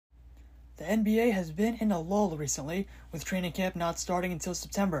The NBA has been in a lull recently, with training camp not starting until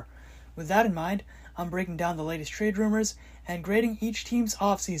September. With that in mind, I'm breaking down the latest trade rumors and grading each team's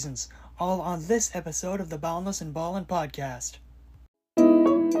off-seasons, all on this episode of the Boundless and Ballin' podcast.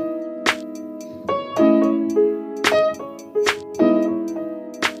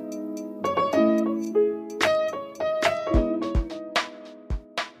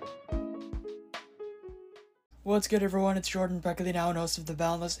 What's good, everyone? It's Jordan Beckley, now host of the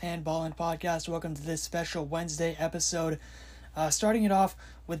Boundless and Ballin' podcast. Welcome to this special Wednesday episode. Starting it off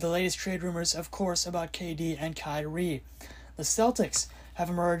with the latest trade rumors, of course, about KD and Kyrie. The Celtics have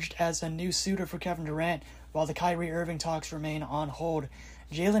emerged as a new suitor for Kevin Durant, while the Kyrie Irving talks remain on hold.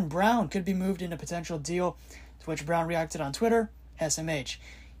 Jaylen Brown could be moved in a potential deal, to which Brown reacted on Twitter, SMH.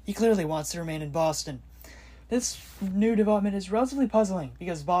 He clearly wants to remain in Boston. This new development is relatively puzzling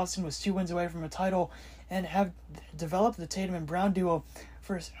because Boston was 2 wins away from a title and have developed the Tatum and Brown duo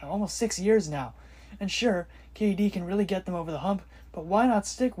for almost 6 years now. And sure, KD can really get them over the hump, but why not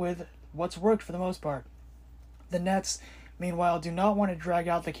stick with what's worked for the most part? The Nets, meanwhile, do not want to drag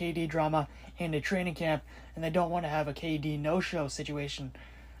out the KD drama into training camp, and they don't want to have a KD no-show situation.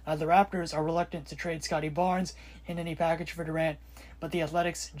 The Raptors are reluctant to trade Scotty Barnes in any package for Durant, but the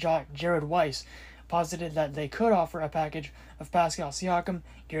Athletics' Jared Weiss posited that they could offer a package of Pascal Siakam,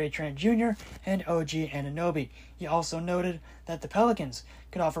 Gary Trent Jr., and OG Anunoby. He also noted that the Pelicans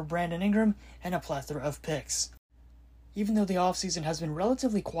could offer Brandon Ingram and a plethora of picks. Even though the offseason has been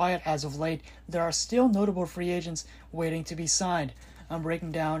relatively quiet as of late, there are still notable free agents waiting to be signed. I'm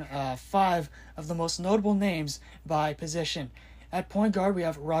breaking down 5 of the most notable names by position. At point guard, we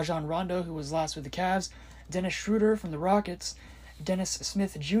have Rajon Rondo, who was last with the Cavs, Dennis Schroeder from the Rockets, Dennis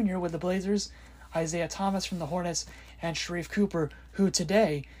Smith Jr. with the Blazers, Isaiah Thomas from the Hornets, and Sharife Cooper, who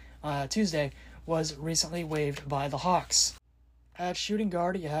today, Tuesday, was recently waived by the Hawks. At shooting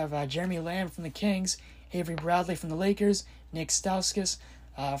guard, you have Jeremy Lamb from the Kings, Avery Bradley from the Lakers, Nick Stauskas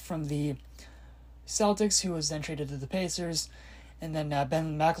from the Celtics, who was then traded to the Pacers, and then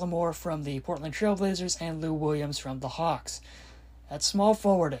Ben McLemore from the Portland Trailblazers, and Lou Williams from the Hawks. At small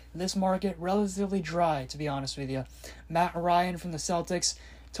forward, this market relatively dry, to be honest with you. Matt Ryan from the Celtics,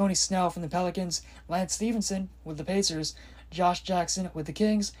 Tony Snell from the Pelicans, Lance Stevenson with the Pacers, Josh Jackson with the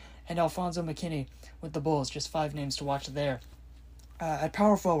Kings, and Alfonso McKinney with the Bulls. Just 5 names to watch there. At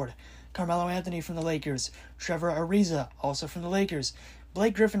power forward, Carmelo Anthony from the Lakers, Trevor Ariza, also from the Lakers,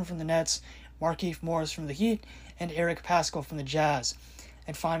 Blake Griffin from the Nets, Markieff Morris from the Heat, and Eric Paschall from the Jazz.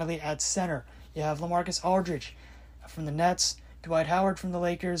 And finally, at center, you have LaMarcus Aldridge from the Nets, Dwight Howard from the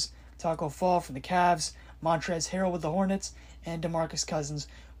Lakers, Taco Fall from the Cavs, Montrezl Harrell with the Hornets, and DeMarcus Cousins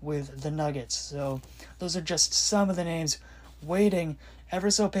with the Nuggets. So those are just some of the names waiting ever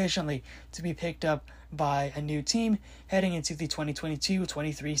so patiently to be picked up by a new team heading into the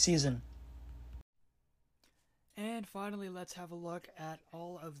 2022-23 season. And finally, let's have a look at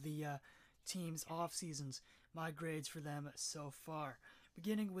all of the teams' off-seasons, my grades for them so far.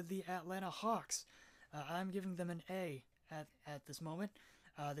 Beginning with the Atlanta Hawks, I'm giving them an A at this moment.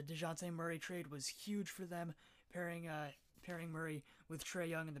 The DeJounte Murray trade was huge for them, pairing Murray with Trae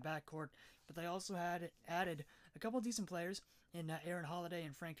Young in the backcourt, but they also had added a couple decent players in Aaron Holiday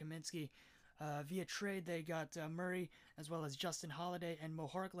and Frank Kaminsky. Via trade, they got Murray as well as Justin Holiday and Mo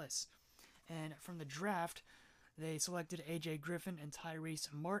Harkless. And from the draft, they selected A.J. Griffin and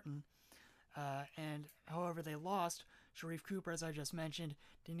Tyrese Martin. And however, they lost Sharife Cooper, as I just mentioned,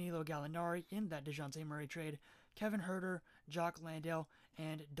 Danilo Gallinari in that DeJounte Murray trade, Kevin Huerter, Jock Landale,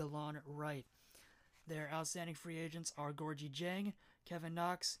 and DeLon Wright. Their outstanding free agents are Gorgie Jang, Kevin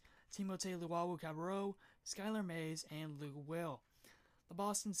Knox, Timothé Luwawu-Cabarrot, Skylar Mays, and Lou Will. The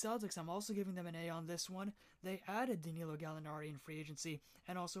Boston Celtics, I'm also giving them an A on this one. They added Danilo Gallinari in free agency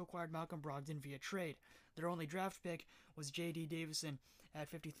and also acquired Malcolm Brogdon via trade. Their only draft pick was J.D. Davison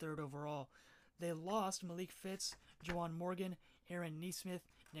at 53rd overall. They lost Malik Fitz, Juwan Morgan, Aaron Nesmith,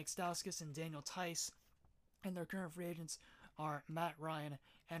 Nick Stauskas, and Daniel Tice. And their current free agents are Matt Ryan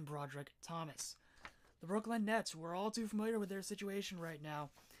and Broderick Thomas. The Brooklyn Nets, we're all too familiar with their situation right now,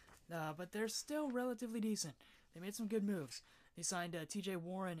 but they're still relatively decent. They made some good moves. They signed T.J.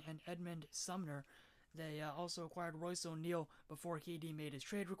 Warren and Edmund Sumner. They also acquired Royce O'Neal before KD made his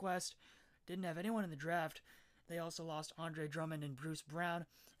trade request. Didn't have anyone in the draft. They also lost Andre Drummond and Bruce Brown,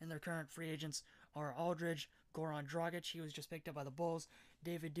 and their current free agents are Aldridge, Goran Dragic, he was just picked up by the Bulls,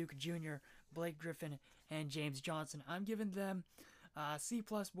 David Duke Jr., Blake Griffin, and James Johnson. I'm giving them C+,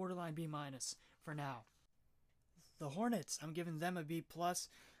 borderline B- for now. The Hornets, I'm giving them a B+.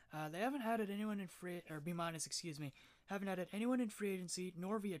 They haven't added anyone in free, or B-, haven't added anyone in free agency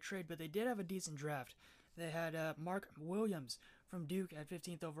nor via trade, but they did have a decent draft. They had Mark Williams from Duke at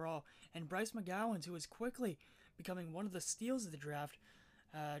 15th overall, and Bryce McGowan, who is quickly becoming one of the steals of the draft.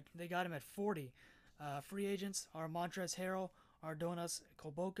 They got him at 40. Free agents are Montrezl Harrell, Ardonis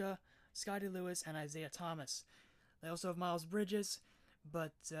Kolboka, Scotty Lewis, and Isaiah Thomas. They also have Miles Bridges,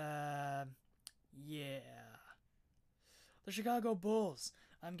 but yeah. The Chicago Bulls,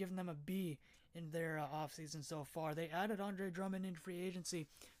 I'm giving them a B in their offseason so far. They added Andre Drummond in free agency,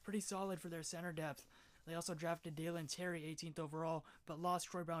 pretty solid for their center depth. They also drafted Dalen Terry 18th overall, but lost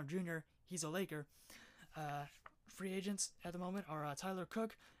Troy Brown Jr., he's a Laker. Free agents at the moment are Tyler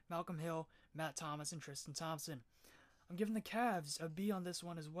Cook, Malcolm Hill, Matt Thomas, and Tristan Thompson. I'm giving the Cavs a B on this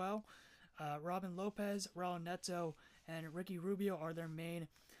one as well. Robin Lopez, Raul Neto, and Ricky Rubio are their main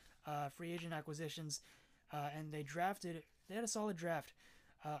free agent acquisitions. And they had a solid draft.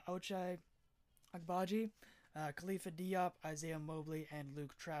 Ochai Agbaji, Khalifa Diop, Isaiah Mobley, and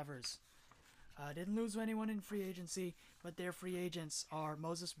Luke Travers. Didn't lose anyone in free agency, but their free agents are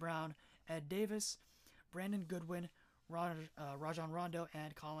Moses Brown, Ed Davis, Brandon Goodwin, Rajon Rondo,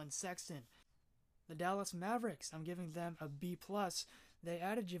 and Colin Sexton. The Dallas Mavericks, I'm giving them a B+. They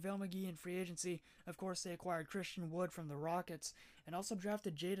added JaVale McGee in free agency. Of course, they acquired Christian Wood from the Rockets and also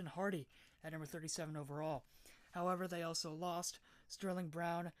drafted Jaden Hardy at number 37 overall. However, they also lost Sterling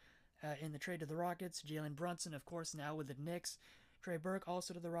Brown in the trade to the Rockets, Jalen Brunson, of course, now with the Knicks, Trey Burke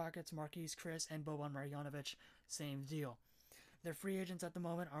also to the Rockets, Marquise Chris, and Boban Marjanovic, same deal. Their free agents at the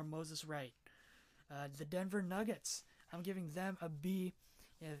moment are Moses Wright. The Denver Nuggets, I'm giving them a B.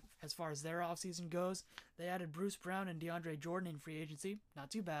 As far as their offseason goes, they added Bruce Brown and DeAndre Jordan in free agency. Not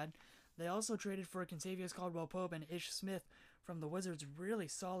too bad. They also traded for Kentavious Caldwell-Pope and Ish Smith from the Wizards. Really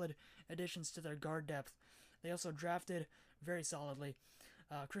solid additions to their guard depth. They also drafted, very solidly,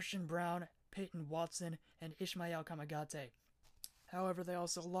 Christian Brown, Peyton Watson, and Ishmael Kamagate. However, they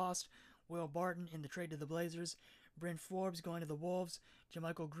also lost Will Barton in the trade to the Blazers, Bryn Forbes going to the Wolves,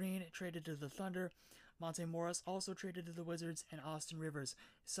 JaMychal Green traded to the Thunder, Monte Morris also traded to the Wizards, and Austin Rivers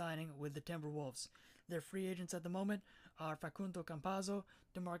signing with the Timberwolves. Their free agents at the moment are Facundo Campazzo,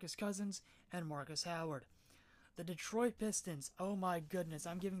 DeMarcus Cousins, and Marcus Howard. The Detroit Pistons, oh my goodness,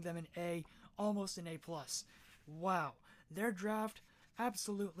 I'm giving them an A, almost an A+. Wow, their draft,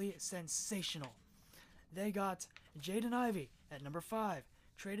 absolutely sensational. They got Jaden Ivey at number 5,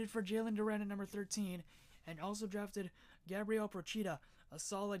 traded for Jalen Durant at number 13, and also drafted Gabriel Procida, a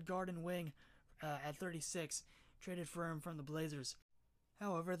solid guard and wing, at 36, traded for him from the Blazers.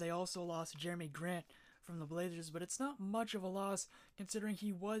 However, they also lost Jeremy Grant from the Blazers, but it's not much of a loss considering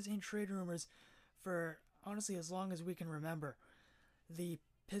he was in trade rumors for, honestly, as long as we can remember. The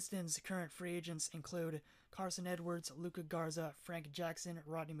Pistons' current free agents include Carson Edwards, Luka Garza, Frank Jackson,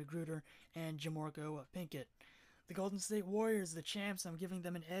 Rodney McGruder, and Jamorko Pinkett. The Golden State Warriors, the champs, I'm giving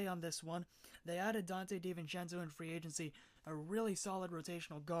them an A on this one. They added Dante DiVincenzo in free agency, a really solid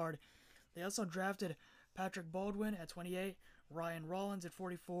rotational guard. They also drafted Patrick Baldwin at 28, Ryan Rollins at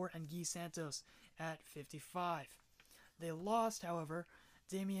 44, and Guy Santos at 55. They lost, however,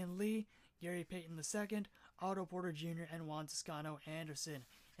 Damian Lee, Gary Payton II, Otto Porter Jr., and Juan Toscano Anderson.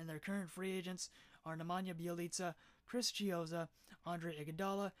 And their current free agents are Nemanja Bjelica, Chris Chiozza, Andre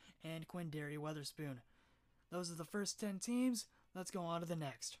Iguodala, and Quindary Weatherspoon. Those are the first 10 teams. Let's go on to the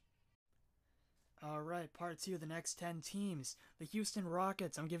next. Alright, part 2, the next 10 teams. The Houston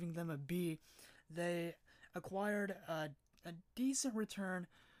Rockets, I'm giving them a B. They acquired a decent return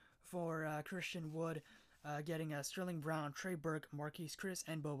for Christian Wood, getting Sterling Brown, Trey Burke, Marquise Chris,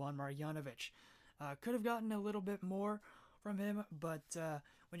 and Boban Marjanovic. Could have gotten a little bit more from him, but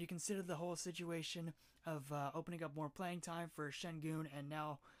when you consider the whole situation of opening up more playing time for Şengün and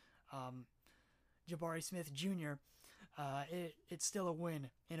now Jabari Smith Jr., it's still a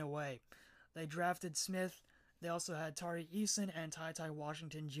win in a way. They drafted Smith. They also had Tari Eason and Ty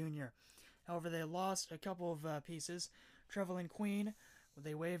Washington Jr. However, they lost a couple of pieces. Trevelyan Queen,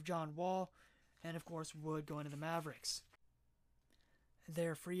 they waived John Wall, and of course Wood going to the Mavericks.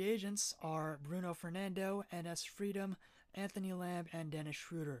 Their free agents are Bruno Fernando, Enes Freedom, Anthony Lamb, and Dennis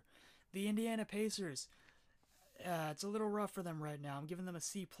Schroeder. The Indiana Pacers, it's a little rough for them right now. I'm giving them a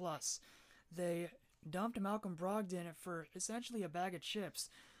C+. They dumped Malcolm Brogdon for essentially a bag of chips.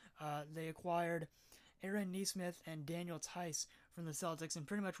 They acquired Aaron Nesmith and Daniel Tice from the Celtics and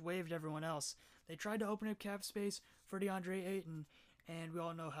pretty much waived everyone else. They tried to open up cap space for DeAndre Ayton, and we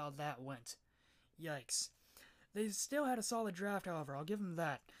all know how that went. Yikes. They still had a solid draft, however. I'll give them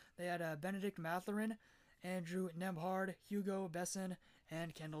that. They had Benedict Mathurin, Andrew Nembhard, Hugo Besson,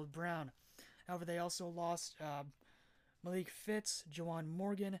 and Kendall Brown. However, they also lost Malik Fitz, Juwan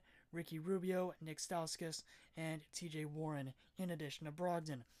Morgan, Ricky Rubio, Nick Stauskas, and TJ Warren, in addition to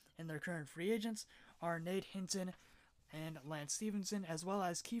Brogdon. And their current free agents are Nate Hinton, and Lance Stevenson, as well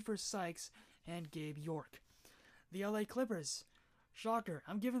as Kiefer Sykes and Gabe York. The LA Clippers, shocker,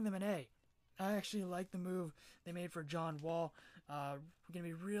 I'm giving them an A. I actually like the move they made for John Wall. Going to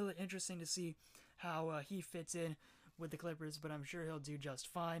be really interesting to see how he fits in with the Clippers, but I'm sure he'll do just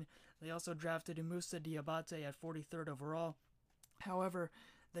fine. They also drafted Moussa Diabate at 43rd overall. However,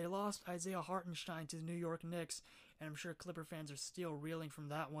 they lost Isaiah Hartenstein to the New York Knicks, and I'm sure Clipper fans are still reeling from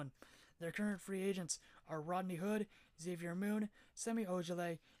that one. Their current free agents are Rodney Hood, Xavier Moon, Semi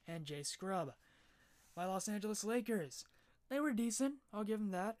Ojeleye, and Jay Scrubb. My Los Angeles Lakers, they were decent, I'll give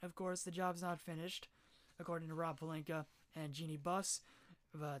them that. Of course, the job's not finished, according to Rob Pelinka and Jeannie Buss,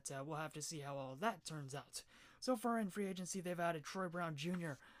 but we'll have to see how all that turns out. So far in free agency, they've added Troy Brown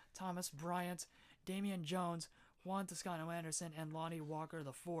Jr., Thomas Bryant, Damian Jones, Juan Toscano Anderson, and Lonnie Walker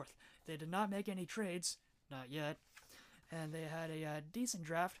IV. They did not make any trades, not yet, and they had a decent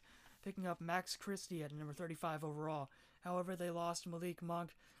draft, picking up Max Christie at number 35 overall. However, they lost Malik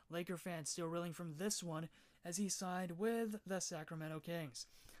Monk. Laker fans still reeling from this one as he signed with the Sacramento Kings.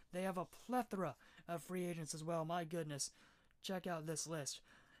 They have a plethora of free agents as well, my goodness. Check out this list.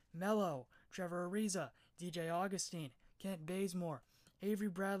 Melo, Trevor Ariza, DJ Augustine, Kent Bazemore, Avery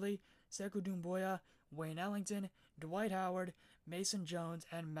Bradley, Sekou Doumbouya, Wayne Ellington, Dwight Howard, Mason Jones,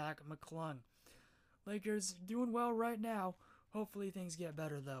 and Mac McClung. Lakers doing well right now. Hopefully things get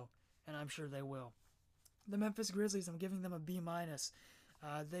better though, and I'm sure they will. The Memphis Grizzlies, I'm giving them a B-.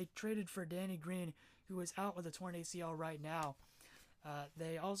 They traded for Danny Green, who is out with a torn ACL right now.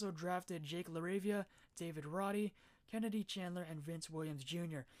 They also drafted Jake LaRavia, David Roddy, Kennedy Chandler, and Vince Williams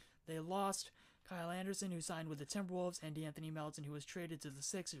Jr. They lost Kyle Anderson, who signed with the Timberwolves, and DeAnthony Melton, who was traded to the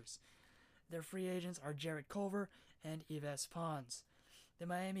Sixers. Their free agents are Jarrett Culver and Yves Pons. The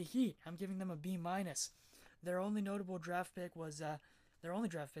Miami Heat, I'm giving them a B-. Their only notable draft pick was their only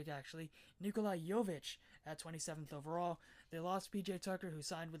draft pick, actually, Nikola Jovic at 27th overall. They lost PJ Tucker, who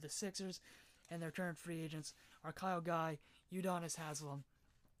signed with the Sixers, and their current free agents are Kyle Guy, Udonis Haslem,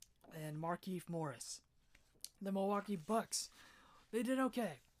 and Markieff Morris. The Milwaukee Bucks, they did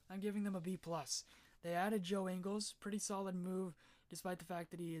okay. I'm giving them a B+. They added Joe Ingles, pretty solid move, despite the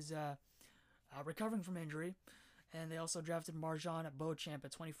fact that he is recovering from injury. And they also drafted Marjan Beauchamp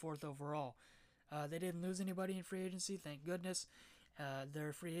at 24th overall. They didn't lose anybody in free agency, thank goodness.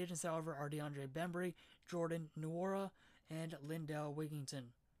 Their free agents, however, are DeAndre Bembry, Jordan Nwora, and Lindell Wigginton.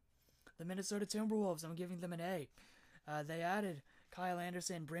 The Minnesota Timberwolves, I'm giving them an A. They added Kyle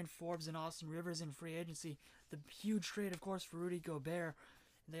Anderson, Bryn Forbes, and Austin Rivers in free agency. The huge trade, of course, for Rudy Gobert.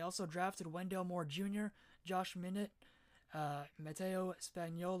 They also drafted Wendell Moore Jr., Josh Minott, Matteo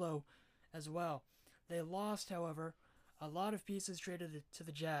Spagnuolo as well. They lost, however, a lot of pieces traded to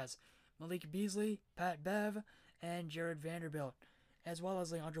the Jazz. Malik Beasley, Pat Bev, and Jared Vanderbilt, as well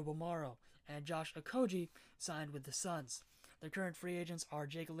as Leandro Bolmaro, and Josh Okogie signed with the Suns. Their current free agents are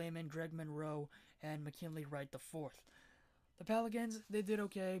Jake Layman, Greg Monroe, and McKinley Wright IV. The Pelicans, they did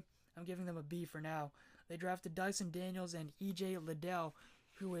okay. I'm giving them a B for now. They drafted Dyson Daniels and E.J. Liddell,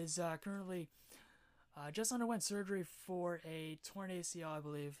 who is currently just underwent surgery for a torn ACL, I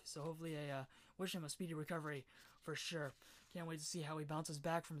believe. So hopefully wish him a speedy recovery for sure. Can't wait to see how he bounces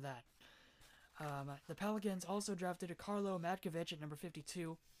back from that. The Pelicans also drafted Carlo Matkovic at number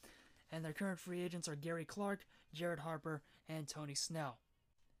 52, and their current free agents are Gary Clark, Jared Harper, and Tony Snell.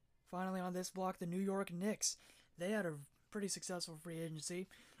 Finally on this block, the New York Knicks. They had a pretty successful free agency.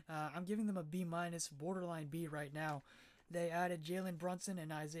 I'm giving them a B-, borderline B right now. They added Jalen Brunson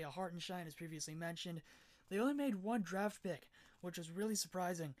and Isaiah Hartenstein, as previously mentioned. They only made one draft pick, which was really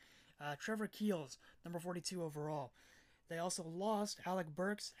surprising. Trevor Keels, number 42 overall. They also lost Alec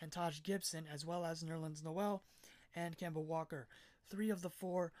Burks and Taj Gibson, as well as Nerlens Noel and Kemba Walker. 3 of the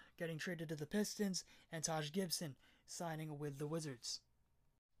 4 getting traded to the Pistons, and Taj Gibson signing with the Wizards.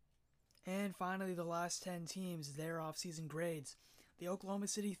 And finally, the last 10 teams, their offseason grades. The Oklahoma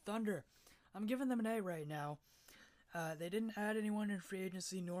City Thunder. I'm giving them an A right now. They didn't add anyone in free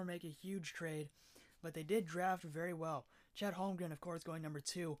agency nor make a huge trade, but they did draft very well. Chet Holmgren, of course, going number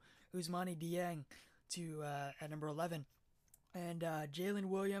 2. Ousmane Dieng at number 11. And Jalen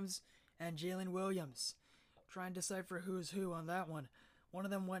Williams and Jalen Williams. Try and decipher who's who on that one. One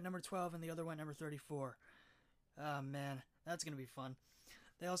of them went number 12 and the other went number 34. Oh, man, that's going to be fun.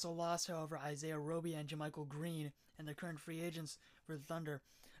 They also lost, however, Isaiah Roby and JaMychal Green, and their current free agents for the Thunder,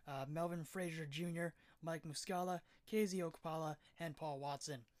 Melvin Frazier Jr., Mike Muscala, KZ Okpala, and Paul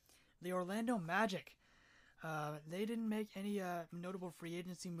Watson. The Orlando Magic, they didn't make any notable free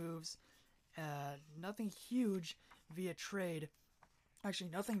agency moves, nothing huge via trade.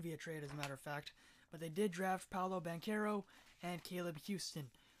 Actually, nothing via trade, as a matter of fact, but they did draft Paolo Banchero and Caleb Houston.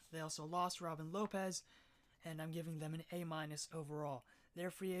 They also lost Robin Lopez, and I'm giving them an A- overall.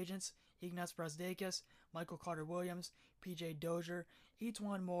 Their free agents: Ignaz Brazdeikis, Michael Carter-Williams, PJ Dozier,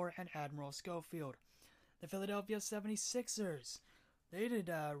 Etuan Moore, and Admiral Schofield. The Philadelphia 76ers, they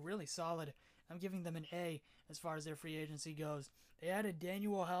did really solid. I'm giving them an A as far as their free agency goes. They added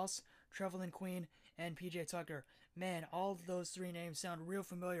Daniel House, Trevelyan Queen, and PJ Tucker. Man, all of those three names sound real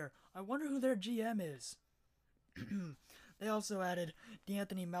familiar. I wonder who their GM is. They also added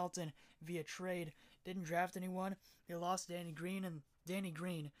D'Anthony Melton via trade. Didn't draft anyone. They lost Danny Green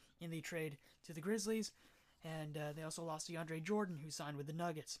in the trade to the Grizzlies, and they also lost DeAndre Jordan, who signed with the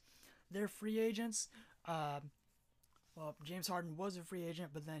Nuggets. Their free agents, well, James Harden was a free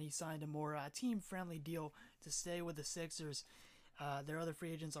agent, but then he signed a more team-friendly deal to stay with the Sixers. Their other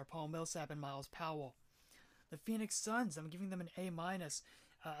free agents are Paul Millsap and Miles Powell. The Phoenix Suns, I'm giving them an A-.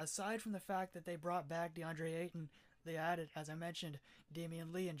 Aside from the fact that they brought back DeAndre Ayton, they added, as I mentioned,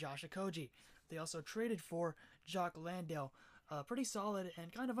 Damian Lee and Josh Okogie. They also traded for Jock Landale, a pretty solid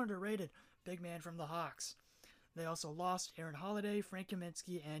and kind of underrated big man from the Hawks. They also lost Aaron Holiday, Frank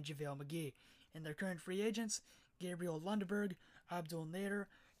Kaminsky, and JaVale McGee. And their current free agents: Gabriel Lundberg, Abdul Nader,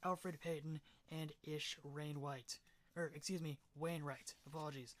 Alfred Payton, and Wainwright.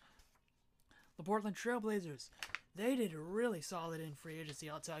 Apologies. The Portland Trailblazers, they did really solid in free agency,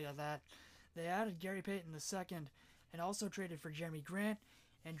 I'll tell you that. They added Gary Payton II and also traded for Jeremy Grant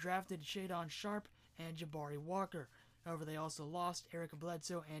and drafted Shadon Sharpe and Jabari Walker. However, they also lost Eric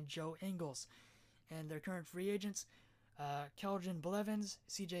Bledsoe and Joe Ingles. And their current free agents: Keldon Blevins,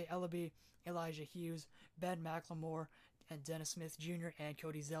 CJ Ellaby, Elijah Hughes, Ben McLemore, and Dennis Smith Jr. and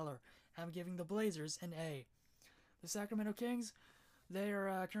Cody Zeller. I'm giving the Blazers an A. The Sacramento Kings, they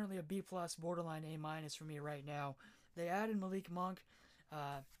are currently a B+, borderline A- for me right now. They added Malik Monk.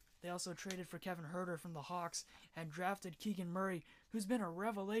 They also traded for Kevin Huerter from the Hawks and drafted Keegan Murray, who's been a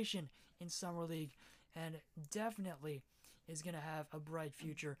revelation in Summer League and definitely is going to have a bright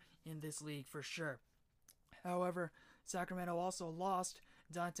future in this league for sure. However, Sacramento also lost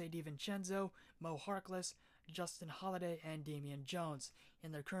Dante DiVincenzo, Mo Harkless, Justin Holiday, and Damian Jones.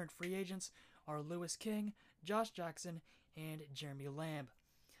 And their current free agents are Lewis King, Josh Jackson, and Jeremy Lamb.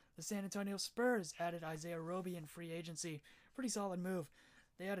 The San Antonio Spurs added Isaiah Roby in free agency. Pretty solid move.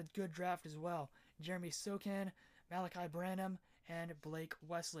 They had a good draft as well: Jeremy Sokan, Malachi Branham, and Blake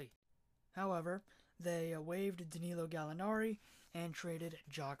Wesley. However, they waived Danilo Gallinari and traded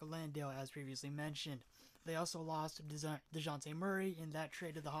Jock Landale, as previously mentioned. They also lost DeJounte Murray in that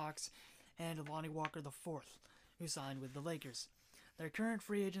trade to the Hawks, and Lonnie Walker IV, who signed with the Lakers. Their current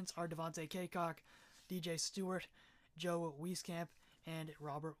free agents are Devontae Cacok, DJ Stewart, Joe Wieskamp, and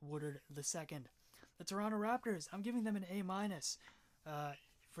Robert Woodard II. The Toronto Raptors, I'm giving them an A-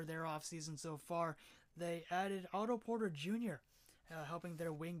 for their offseason so far. They added Otto Porter Jr., helping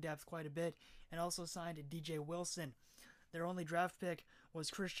their wing depth quite a bit, and also signed DJ Wilson. Their only draft pick was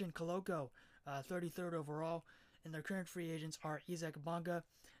Christian Koloko, 33rd overall, and their current free agents are Isaac Bonga,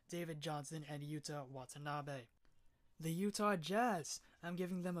 David Johnson, and Yuta Watanabe. The Utah Jazz, I'm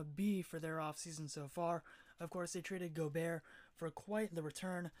giving them a B for their offseason so far. Of course, they traded Gobert for quite the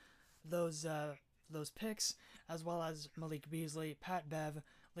return. Those picks, as well as Malik Beasley, Pat Bev,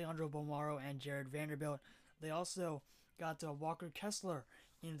 Leandro Bolmaro, and Jared Vanderbilt. They also got Walker Kessler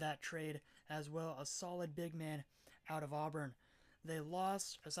in that trade, as well, a solid big man out of Auburn. They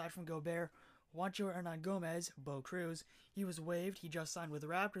lost, aside from Gobert, Juancho Hernan Gomez, Bo Cruz. He was waived. He just signed with the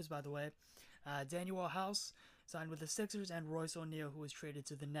Raptors, by the way. Daniel House signed with the Sixers, and Royce O'Neal, who was traded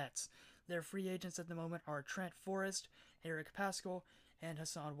to the Nets. Their free agents at the moment are Trent Forrest, Eric Paschall, and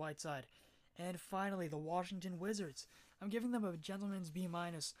Hassan Whiteside. And finally, the Washington Wizards. I'm giving them a gentleman's B-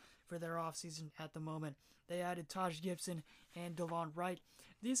 for their offseason at the moment. They added Taj Gibson and DeLon Wright.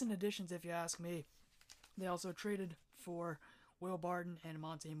 Decent additions, if you ask me. They also traded for Will Barton and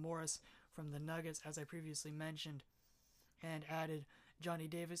Monte Morris from the Nuggets, as I previously mentioned, and added Johnny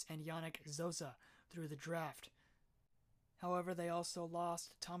Davis and Yannick Zosa through the draft. However, they also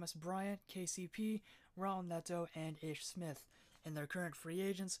lost Thomas Bryant, KCP, Raul Neto, and Ish Smith. And their current free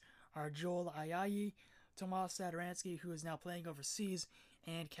agents are Joel Ayayi, Tomas Satoransky, who is now playing overseas,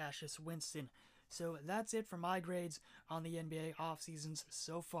 and Cassius Winston. So that's it for my grades on the NBA off-seasons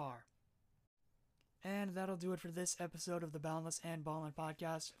so far. And that'll do it for this episode of the Boundless and Ballin'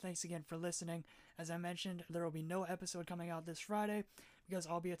 podcast. Thanks again for listening. As I mentioned, there will be no episode coming out this Friday because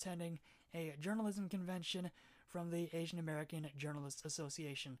I'll be attending a journalism convention from the Asian American Journalists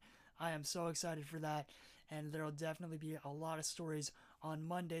Association. I am so excited for that, and there will definitely be a lot of stories on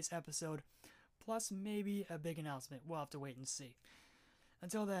Monday's episode, plus maybe a big announcement. We'll have to wait and see.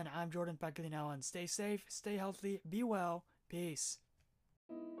 Until then, I'm Jordan Pacalinao, and stay safe, stay healthy, be well, peace.